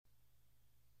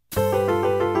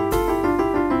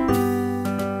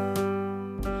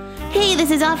this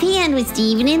is Offhand with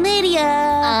Steven and Lydia.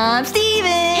 I'm Steven.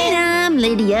 And I'm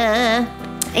Lydia.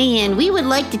 And we would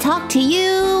like to talk to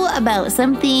you about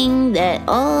something that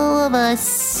all of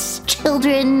us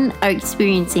children are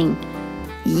experiencing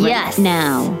right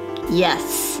now.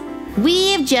 Yes.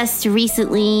 We have just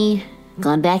recently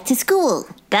gone back to school.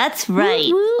 That's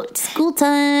right. Woot, woot. School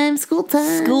time, school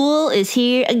time. School is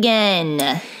here again.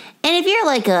 And if you're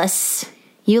like us,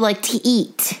 you like to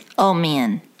eat. Oh,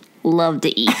 man. Love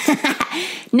to eat.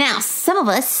 Now, some of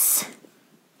us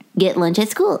get lunch at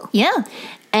school. Yeah.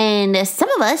 And some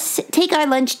of us take our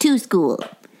lunch to school.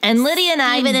 And Lydia and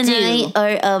Steven I do. and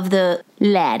I are of the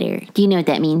latter. Do you know what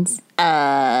that means?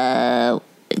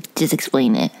 Just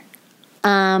explain it.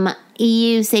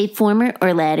 You say former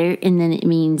or latter, and then it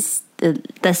means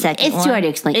The second it's one. too hard to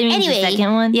explain. It means Anyway, the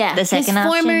second one? Yeah. The second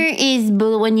option? Former is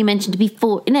the one you mentioned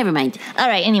before. Never mind. All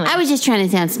right, anyway. I was just trying to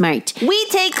sound smart. We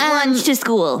take lunch to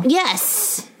school.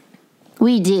 Yes,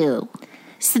 we do.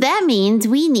 So that means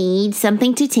we need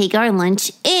something to take our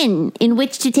lunch in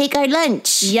which to take our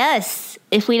lunch. Yes.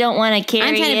 If we don't want to carry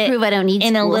I'm trying to it prove I don't need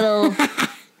in school. a little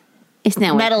It's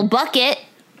not metal bucket,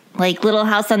 like Little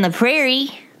House on the Prairie.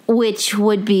 which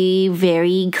would be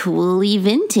very coolly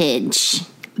vintage.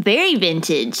 Very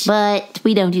vintage. But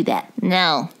we don't do that.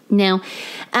 No. No.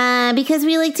 Because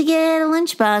we like to get a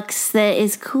lunchbox that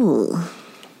is cool.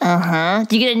 Uh-huh.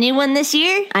 Did you get a new one this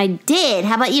year? I did.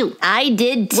 How about you? I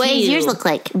did too. What does yours look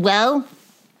like? Well,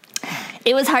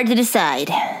 it was hard to decide.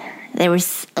 There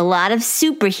was a lot of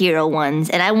superhero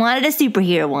ones, and I wanted a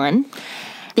superhero one.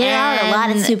 There are a lot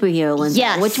of And- superhero ones.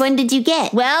 Yes. Which one did you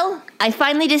get? Well, I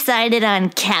finally decided on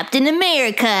Captain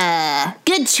America.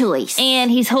 Good choice.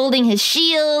 And he's holding his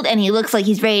shield, and he looks like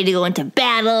he's ready to go into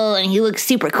battle, and he looks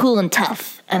super cool and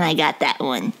tough. And I got that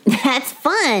one. That's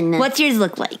fun. What's yours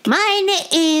look like? Mine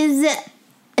is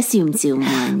a Tsum Tsum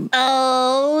one.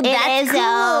 Oh, that's is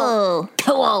cool.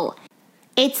 Cool.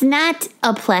 It's not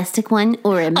a plastic one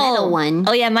or a metal one.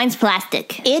 Oh, yeah, mine's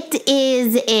plastic. It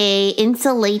is a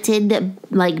insulated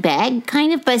like bag,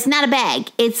 kind of, but it's not a bag.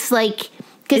 It's like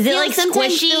Is it, like,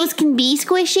 sometimes squishy? those can be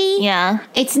squishy. Yeah.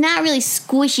 It's not really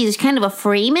squishy. There's kind of a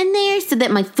frame in there so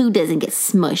that my food doesn't get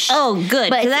smushed. Oh, good.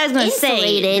 But Because I was going to it's say,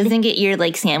 insulated. doesn't get your,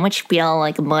 like, sandwich be all,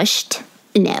 like, mushed?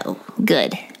 No.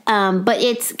 Good. But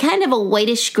it's kind of a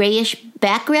whitish grayish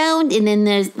background, and then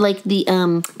there's like the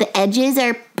edges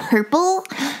are purple,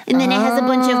 and then it has a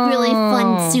bunch of really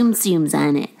fun Tsum Tsums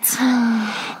on it.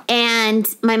 And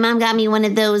my mom got me one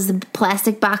of those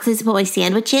plastic boxes to put my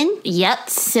sandwich in. Yep.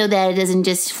 So that it doesn't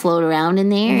just float around in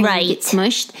there and Right. get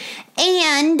smushed.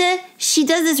 And she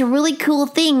does this really cool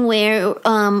thing where,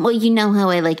 well, you know how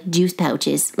I like juice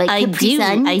pouches, like Capri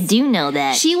Suns. I do know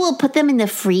that. She will put them in the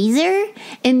freezer,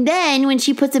 and then when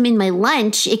she puts them in my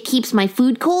lunch, it keeps my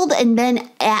food cold. And then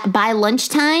by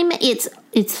lunchtime, it's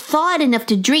thawed enough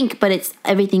to drink, but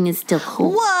everything is still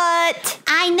cold. What?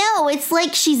 I know, it's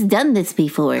like she's done this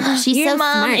before. She's Your so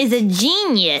mom smart. is a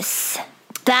genius.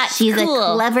 That's She's cool.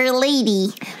 a clever lady.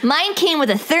 Mine came with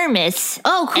a thermos.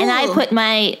 Oh, cool. And I put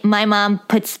my mom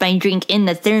puts my drink in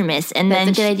the thermos, and That's then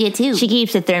a good idea too. she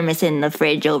keeps the thermos in the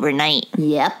fridge overnight.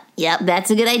 Yep. That's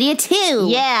a good idea too.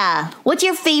 Yeah. What's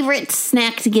your favorite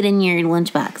snack to get in your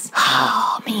lunchbox?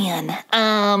 Oh man.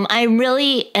 I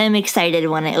really am excited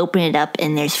when I open it up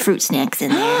and there's fruit snacks in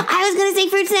there. I was gonna say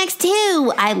fruit snacks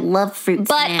too. I love fruit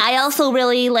But snacks. I also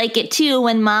really like it too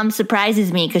when mom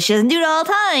surprises me because she doesn't do it all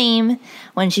the time.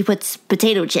 When she puts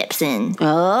potato chips in.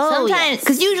 Sometimes,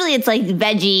 because usually it's like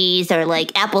veggies or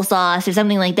like applesauce or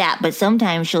something like that. But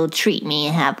sometimes she'll treat me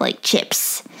and have like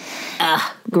chips.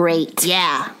 Great.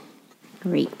 Yeah.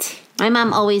 Great. My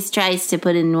mom always tries to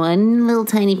put in one little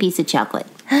tiny piece of chocolate.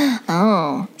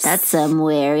 Oh, That's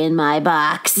somewhere in my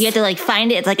box. you have to like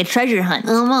find it. It's like a treasure hunt.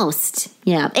 Almost.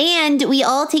 Yeah. And we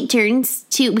all take turns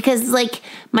to, because like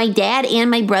my dad and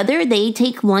my brother, they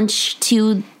take lunch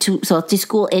to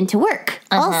school and to work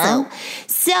also.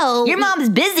 So Your mom's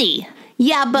busy.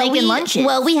 yeah, but making lunches.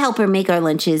 Well, we help her make our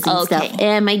lunches and Okay. stuff.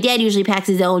 And my dad usually packs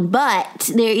his own, but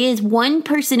there is one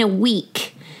person a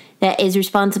week that is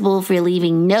responsible for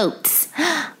leaving notes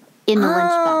in the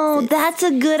Oh, lunchboxes. that's a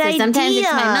good So idea. sometimes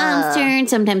it's my mom's turn,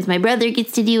 sometimes my brother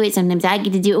gets to do it, sometimes I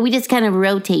get to do it. We just kind of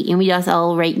rotate and we just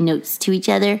all write notes to each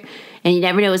other. And you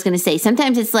never know what it's going to say.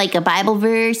 Sometimes it's like a Bible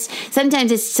verse.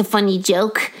 Sometimes it's a funny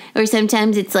joke. Or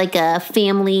sometimes it's like a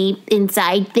family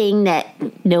inside thing that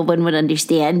no one would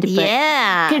understand. But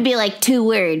Yeah. It could be like 2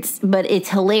 words, but it's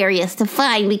hilarious to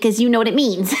find because you know what it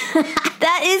means.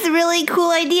 That is a really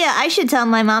cool idea. I should tell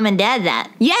my mom and dad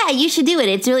that. Yeah, you should do it.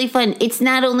 It's really fun. It's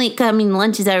not only, I mean,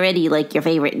 lunch is already like your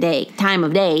favorite time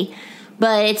of day,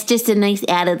 but it's just a nice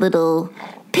added little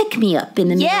pick-me-up in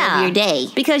the middle of your day.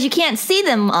 Because you can't see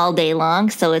them all day long,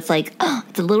 so it's like,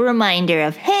 it's a little reminder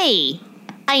of, hey,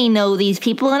 I know these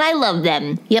people and I love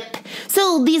them. Yep.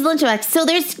 So these lunchboxes, so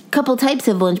there's a couple types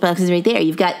of lunchboxes right there.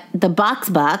 You've got the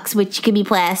box, which can be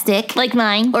plastic. Like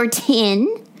mine. Or tin.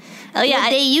 Oh, yeah.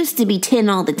 They used to be tin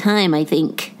all the time, I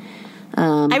think.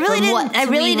 I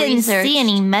really didn't see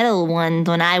any metal ones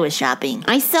when I was shopping.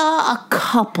 I saw a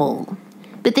couple.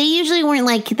 But they usually weren't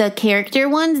like the character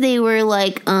ones. They were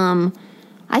like,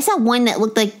 I saw one that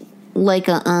looked like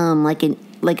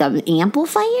an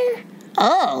amplifier.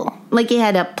 Oh, like it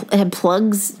had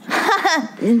plugs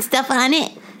and stuff on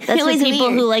it. That's for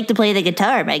people who like to play the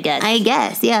guitar, I guess. I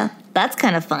guess, yeah. That's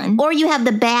kind of fun. Or you have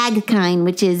the bag kind,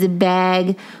 which is a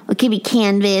bag. It could be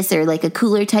canvas or like a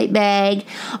cooler type bag.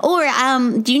 Or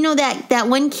do you know that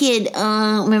one kid?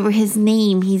 Remember his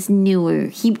name? He's newer.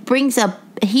 He brings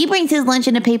his lunch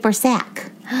in a paper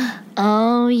sack.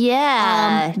 Oh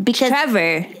yeah, because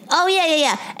Trevor. Oh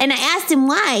yeah. And I asked him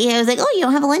why. I was like, "Oh, you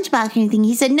don't have a lunchbox or anything?"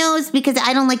 He said, "No, it's because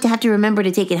I don't like to have to remember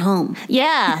to take it home."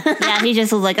 Yeah. He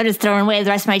just was like, "I'm just throwing away the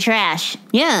rest of my trash."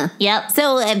 Yeah. Yep.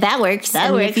 So that works.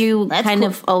 That works. If you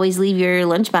of always leave your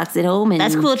lunchbox at home,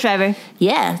 that's cool, Trevor.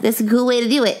 Yeah, that's a cool way to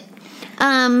do it.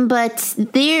 But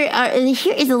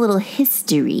here is a little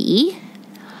history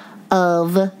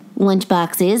of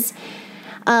lunchboxes.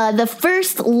 The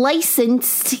first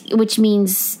licensed, which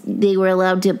means they were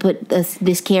allowed to put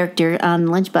this character on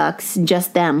Lunchbox,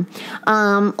 just them.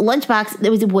 Lunchbox,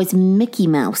 it was Mickey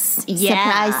Mouse.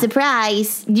 Yeah. Surprise,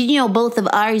 surprise. Did you know both of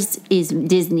ours is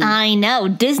Disney? I know.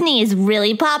 Disney is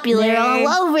really popular. They're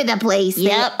all over the place.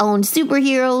 Yep. They own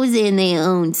superheroes and they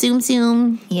own Tsum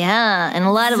Tsum. Yeah, and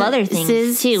a lot of other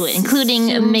things too,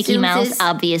 including Mickey Mouse,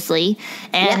 obviously.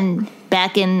 And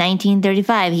back in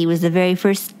 1935, he was the very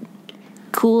first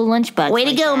cool lunchbox. Way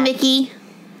to go, Mickey.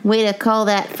 Way to call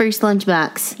that first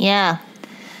lunchbox. Yeah.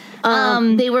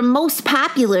 They were most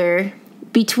popular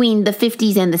between the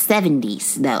 50s and the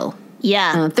 70s, though.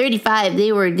 Yeah. 35,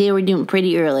 they were doing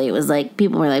pretty early. It was like,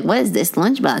 people were like, what is this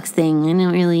lunchbox thing? I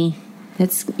don't really...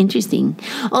 That's interesting.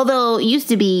 Although it used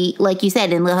to be, like you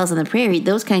said, in Little House on the Prairie,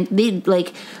 they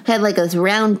like had like a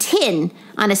round tin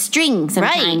on a string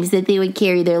sometimes that they would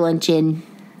carry their lunch in.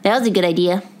 That was a good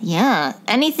idea. Yeah.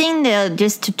 Anything to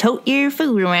tote your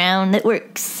food around that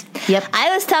works. Yep.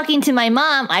 I was talking to my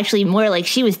mom, actually more like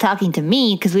she was talking to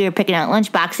me because we were picking out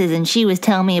lunchboxes and she was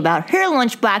telling me about her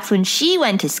lunchbox when she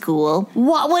went to school.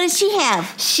 What did she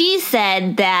have? She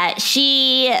said that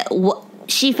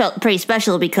she felt pretty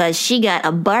special because she got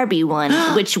a Barbie one,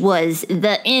 which was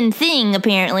the in thing,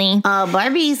 apparently.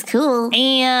 Barbie's cool.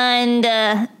 And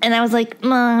I was like,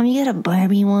 Mom, you got a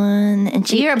Barbie one? And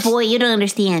you're a boy, you don't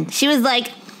understand. She was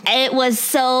like, it was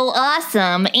so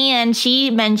awesome. And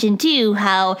she mentioned, too,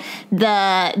 how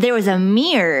there was a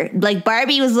mirror. Like,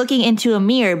 Barbie was looking into a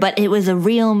mirror, but it was a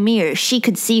real mirror. She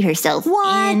could see herself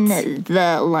in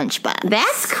the lunchbox.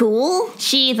 That's cool.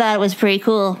 She thought it was pretty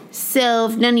cool. So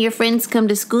if none of your friends come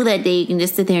to school that day, you can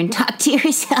just sit there and talk to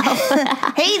yourself.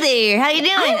 Hey there, how you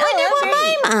doing? I wonder what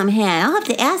my mom had. I'll have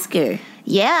to ask her.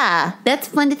 Yeah. That's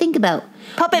fun to think about.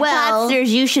 Puppet Podsters,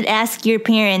 you should ask your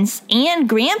parents and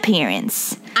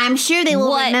grandparents. I'm sure they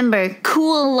will remember.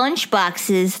 Cool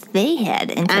lunchboxes they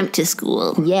had and took to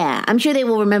school. Yeah, I'm sure they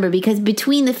will remember because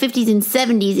between the 50s and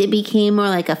 70s, it became more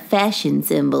like a fashion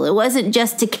symbol. It wasn't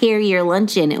just to carry your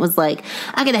lunch in. It was like,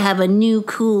 I gotta have a new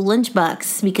cool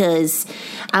lunchbox because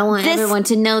I want everyone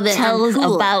to know that tells I'm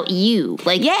cool. About you.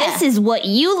 Like, this is what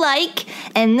you like,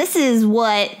 and this is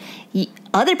what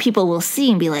other people will see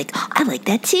and be like, oh, I like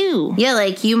that too. Yeah,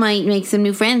 like you might make some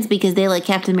new friends because they like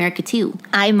Captain America too.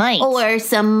 I might. Or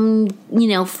some,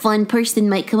 fun person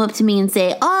might come up to me and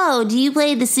say, oh, do you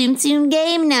play the Tsum Tsum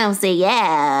game? And I'll say,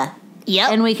 yeah.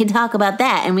 Yep. And we can talk about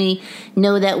that. And we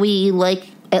know that we like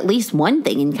at least one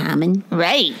thing in common.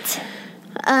 Right.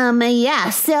 Yeah,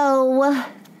 so...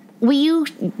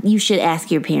 you should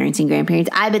ask your parents and grandparents.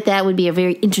 I bet that would be a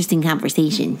very interesting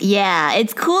conversation. Yeah,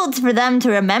 it's cool for them to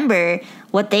remember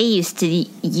what they used to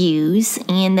use,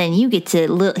 and then you get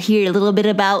to hear a little bit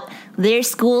about their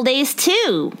school days, too.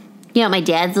 You know what my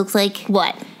dad's looks like?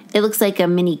 What? It looks like a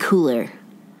mini cooler.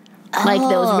 Oh. Like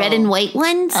those red and white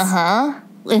ones. Uh-huh.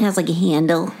 It has like a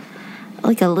handle.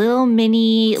 Like a little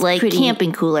mini,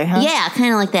 camping cooler, huh? Yeah,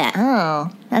 kind of like that. Oh,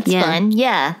 that's fun.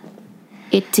 Yeah.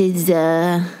 It is,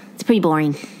 it's pretty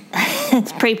boring.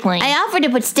 It's pretty plain. I offered to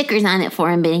put stickers on it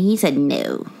for him, but he said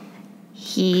no.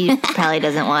 He probably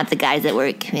doesn't want the guys at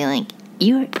work to be like,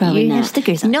 you have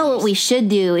stickers on. You know what we should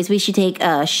do is we should take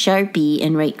a Sharpie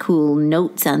and write cool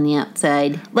notes on the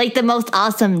outside. Like the most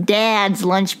awesome dad's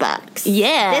lunchbox.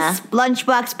 Yeah. This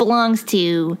lunchbox belongs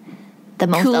to the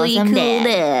most awesome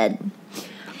dad.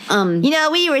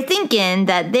 We were thinking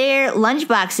that their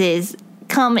lunchboxes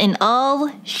come in all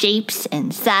shapes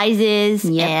and sizes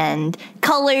and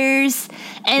colors,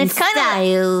 and it's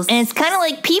kind of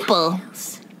like people.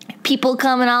 People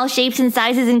come in all shapes and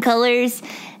sizes and colors,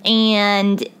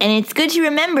 and it's good to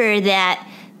remember that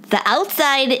the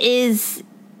outside is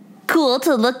cool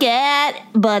to look at,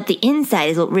 but the inside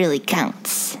is what really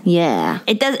counts. Yeah,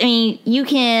 it does. I mean, you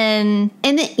can,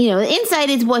 and the inside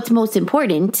is what's most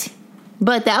important.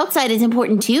 But the outside is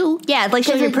important too. Yeah, it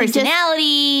shows your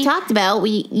personality. Talked about,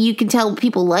 you can tell what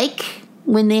people like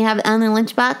when they have it on their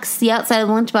lunchbox. The outside of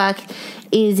the lunchbox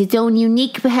has its own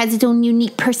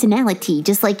unique personality,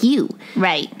 just like you.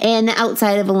 Right. And the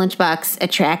outside of a lunchbox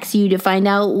attracts you to find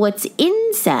out what's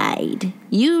inside.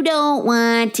 You don't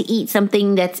want to eat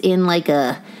something that's in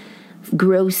a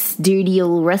gross, dirty,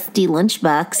 old, rusty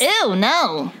lunchbox. Ew,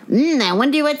 no. I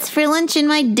wonder what's for lunch in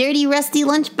my dirty, rusty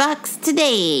lunchbox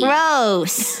today.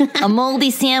 Gross. A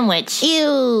moldy sandwich.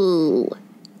 Ew.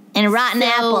 And a rotten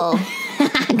apple.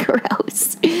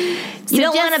 Gross. You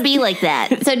don't want to be like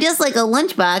that. So just like a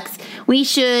lunchbox, we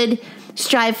should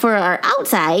strive for our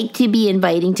outside to be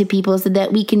inviting to people so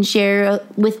that we can share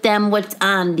with them what's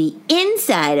on the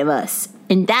inside of us.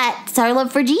 And that's our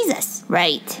love for Jesus.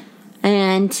 Right.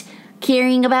 And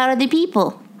caring about other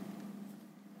people.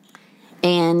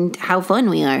 And how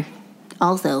fun we are,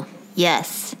 also.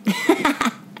 Yes.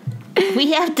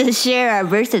 We have to share our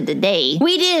verse of the day.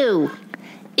 We do.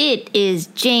 It is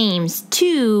James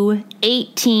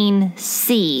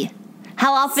 2:18c.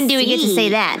 How often do we get to say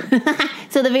that?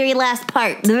 So the very last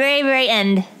part. The very, very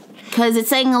end. Because it's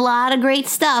saying a lot of great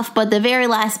stuff, but the very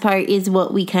last part is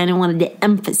what we kind of wanted to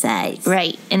emphasize.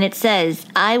 Right. And it says,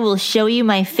 I will show you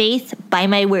my faith by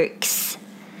my works.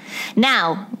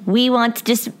 Now, we want to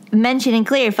just mention and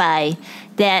clarify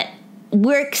that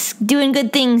works, doing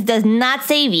good things, does not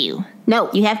save you. No.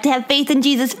 You have to have faith in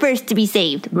Jesus first to be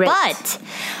saved. Right. But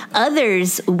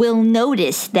others will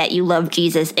notice that you love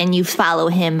Jesus and you follow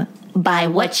him by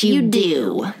what you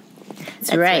do.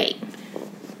 That's right.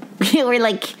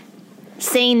 We're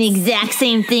saying the exact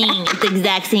same thing at the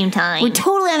exact same time. We're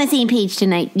totally on the same page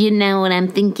tonight. You know what I'm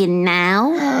thinking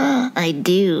now? I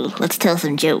do. Let's tell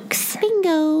some jokes.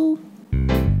 Bingo.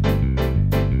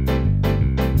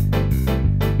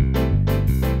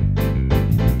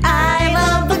 I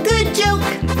love a good joke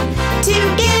to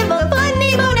give a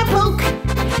funny bone a poke.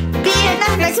 Be it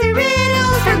knock-knocks or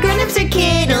riddles for grown-ups or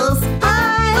kiddles.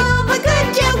 I love a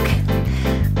good joke.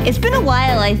 It's been a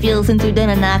while, I feel, since we've done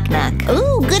a knock-knock.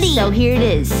 Ooh, goody. So here it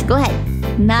is. Go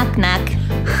ahead. Knock-knock.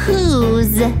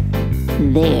 Who's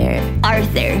there?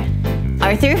 Arthur.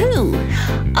 Arthur who?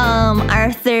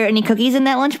 Arthur, any cookies in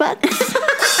that lunchbox?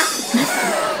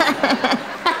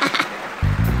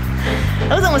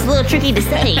 That was almost a little tricky to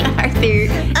say. Arthur.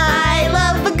 I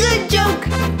love a good joke.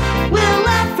 We'll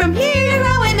laugh from here to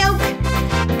Roanoke.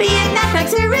 Be it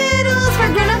knock-knocks or riddles for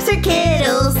grown-ups or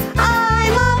kiddles.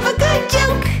 I love a good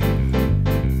joke.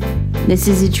 This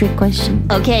is a trick question.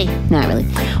 Okay. Not really.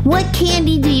 What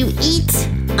candy do you eat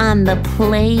on the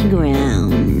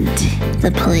playground?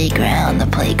 The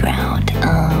playground.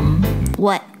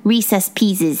 What? Recess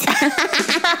pieces.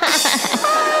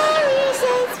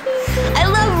 I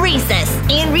love recess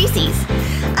and Reese's.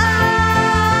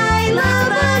 I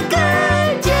love a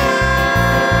good joke.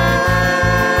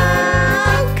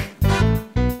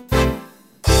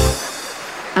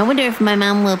 I wonder if my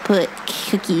mom will put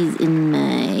cookies in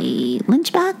my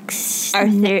lunchbox. Are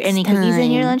there any cookies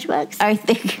in your lunchbox? Are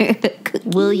there cookies?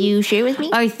 Will you share with me?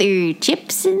 Are there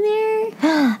chips in there?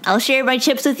 I'll share my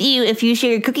chips with you if you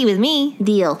share a cookie with me.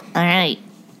 Deal. All right.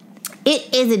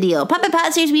 It is a deal. Puppet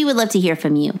Posters, we would love to hear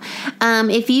from you.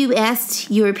 If you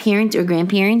asked your parents or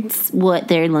grandparents what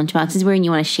their lunchboxes were and you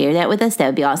want to share that with us, that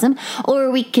would be awesome. Or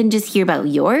we can just hear about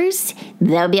yours.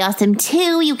 That would be awesome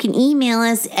too. You can email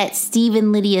us at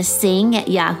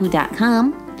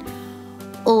StephenLydiaSing@yahoo.com.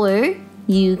 Or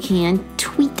you can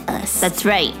tweet us. That's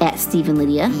right. At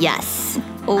StephenLydia. Yes.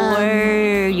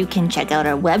 Or you can check out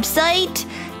our website,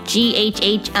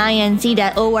 ghhinc.org.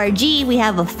 We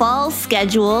have a fall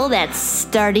schedule that's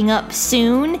starting up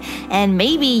soon, and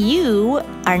maybe you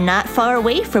are not far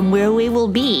away from where we will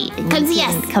be. Come see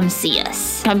us. Come see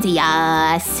us. Come see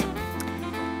us.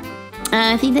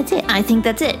 I think that's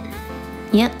it.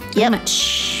 Yep.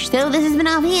 Much. So this has been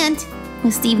Offhand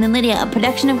with Stephen and Lydia, a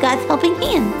production of God's Helping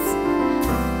Hands.